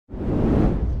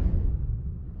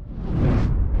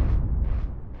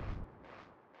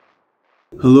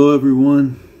Hello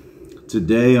everyone.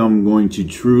 Today I'm going to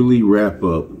truly wrap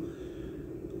up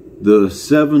the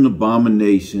 7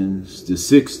 abominations, the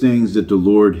 6 things that the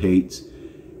Lord hates,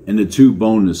 and the 2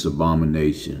 bonus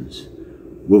abominations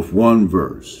with one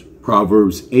verse.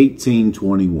 Proverbs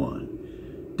 18:21.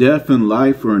 Death and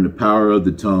life are in the power of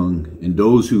the tongue, and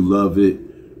those who love it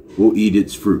will eat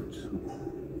its fruit.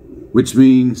 Which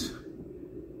means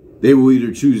they will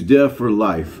either choose death or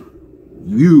life.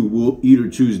 You will either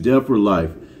choose death or life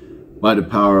by the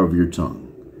power of your tongue.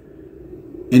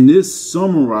 And this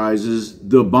summarizes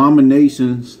the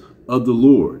abominations of the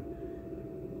Lord.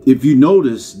 If you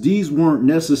notice, these weren't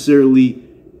necessarily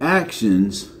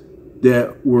actions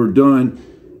that were done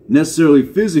necessarily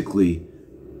physically,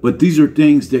 but these are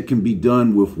things that can be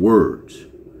done with words.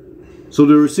 So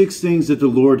there are 6 things that the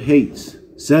Lord hates,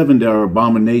 7 that are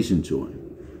abomination to him.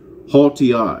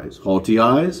 Haughty eyes. Haughty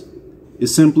eyes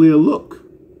is simply a look,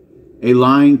 a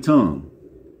lying tongue,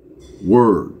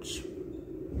 words,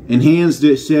 and hands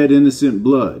that shed innocent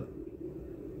blood,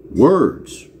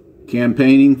 words,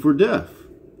 campaigning for death,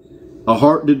 a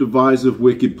heart that deviseth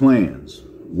wicked plans,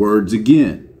 words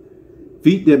again,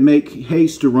 feet that make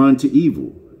haste to run to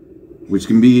evil, which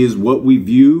can be is what we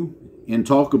view and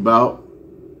talk about,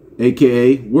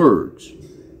 aka words,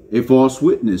 a false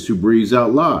witness who breathes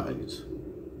out lies,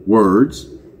 words,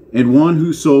 and one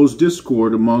who sows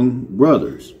discord among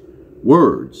brothers,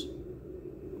 words.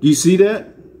 Do you see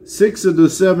that? 6 of the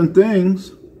 7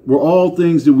 things were all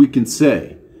things that we can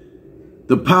say.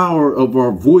 The power of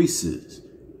our voices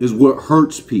is what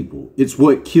hurts people. It's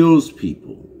what kills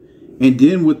people. And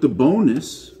then with the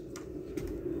bonus,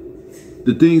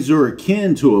 the things that are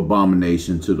akin to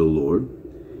abomination to the Lord,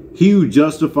 he who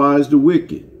justifies the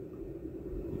wicked.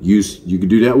 You can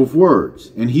do that with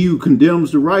words. And he who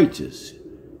condemns the righteous,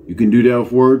 you can do that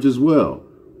with words as well,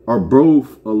 are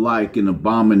both alike an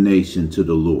abomination to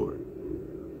the Lord.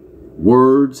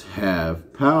 Words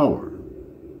have power.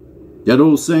 That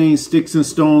old saying, sticks and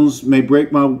stones may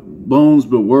break my bones,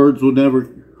 but words will never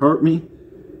hurt me.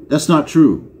 That's not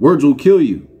true. Words will kill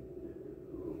you.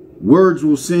 Words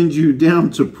will send you down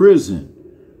to prison.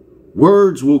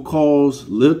 Words will cause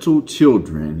little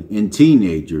children and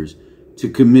teenagers to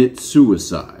commit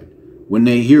suicide when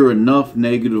they hear enough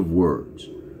negative words.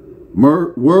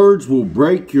 Words will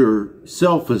break your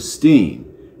self-esteem.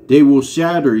 They will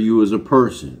shatter you as a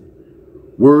person.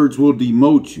 Words will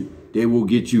demote you. They will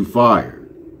get you fired.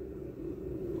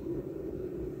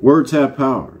 Words have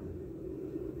power.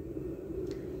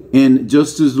 And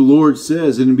just as the Lord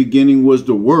says, in the beginning was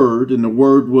the Word, and the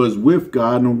Word was with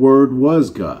God, and the Word was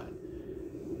God.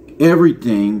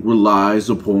 Everything relies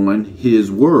upon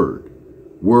His Word.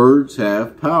 Words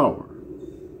have power.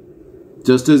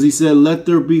 Just as he said, let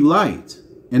there be light,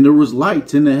 and there was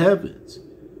light in the heavens.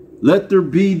 Let there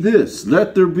be this,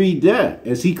 let there be that.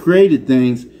 As he created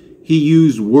things, he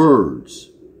used words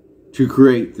to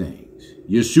create things.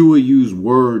 Yeshua used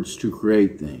words to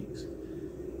create things.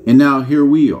 And now here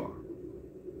we are.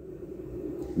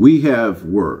 We have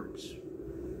words.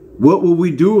 What will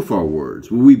we do with our words?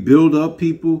 Will we build up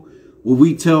people? Will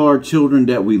we tell our children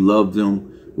that we love them?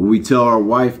 Will we tell our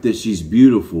wife that she's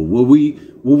beautiful? Will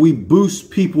we boost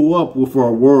people up with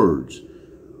our words?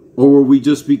 Or will we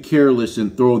just be careless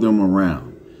and throw them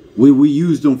around? Will we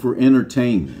use them for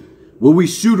entertainment? Will we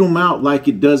shoot them out like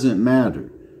it doesn't matter?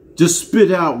 Just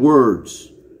spit out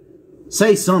words.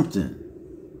 Say something.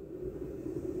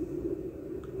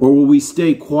 Or will we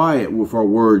stay quiet with our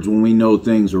words when we know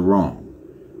things are wrong?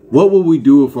 What will we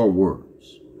do with our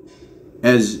words?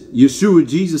 As Yeshua,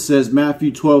 Jesus says,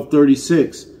 Matthew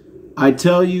 12:36, I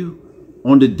tell you,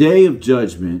 on the day of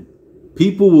judgment,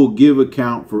 people will give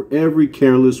account for every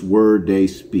careless word they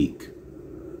speak.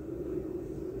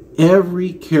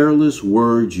 Every careless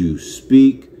word you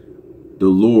speak, the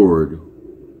Lord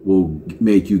will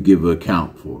make you give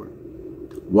account for it.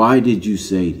 Why did you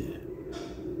say that?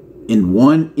 In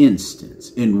one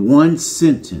instance, in one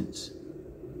sentence,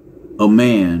 a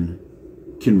man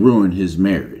can ruin his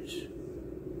marriage.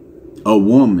 A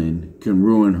woman can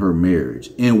ruin her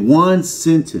marriage. In one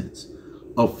sentence,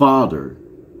 a father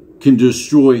can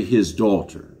destroy his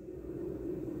daughter,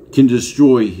 can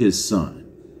destroy his son.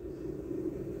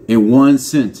 In one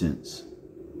sentence,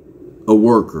 a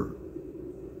worker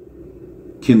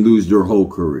can lose their whole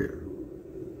career.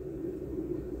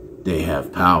 They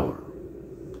have power.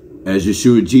 As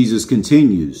Yeshua Jesus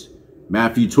continues,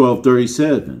 Matthew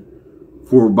 12:37,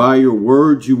 for by your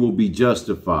words you will be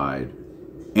justified,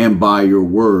 and by your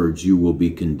words you will be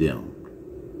condemned.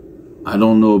 I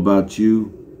don't know about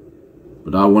you,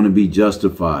 but I want to be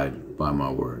justified by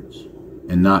my words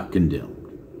and not condemned.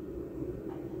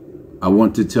 I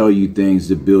want to tell you things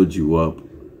that build you up.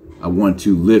 I want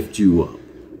to lift you up.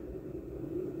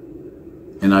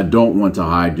 And I don't want to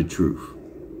hide the truth.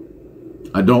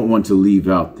 I don't want to leave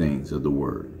out things of the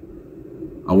word.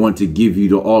 I want to give you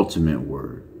the ultimate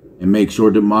word and make sure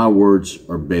that my words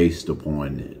are based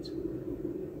upon it.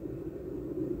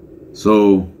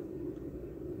 So,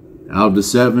 out of the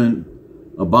 7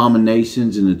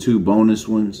 abominations and the 2 bonus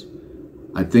ones,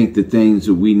 I think the things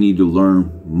that we need to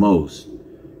learn most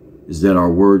is that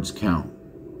our words count.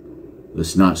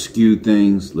 Let's not skew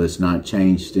things. Let's not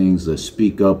change things. Let's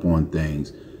speak up on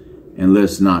things. And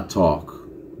let's not talk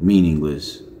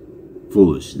meaningless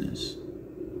foolishness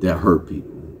that hurt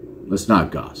people. Let's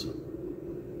not gossip.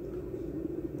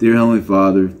 Dear Heavenly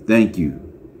Father, thank you,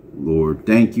 Lord.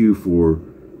 Thank you for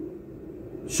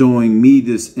showing me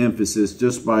this emphasis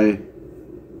just by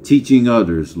teaching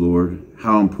others, Lord,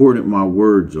 how important my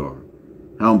words are,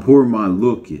 how important my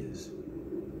look is.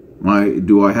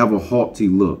 Do I have a haughty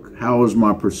look? How is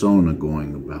my persona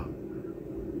going about?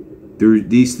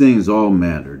 These things all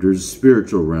matter. There's a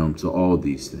spiritual realm to all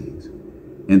these things.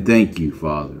 And thank you,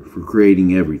 Father, for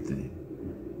creating everything.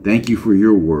 Thank you for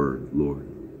your word, Lord.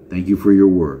 Thank you for your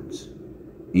words.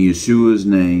 In Yeshua's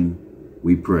name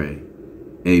we pray.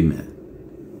 Amen.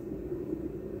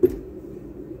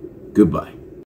 Goodbye.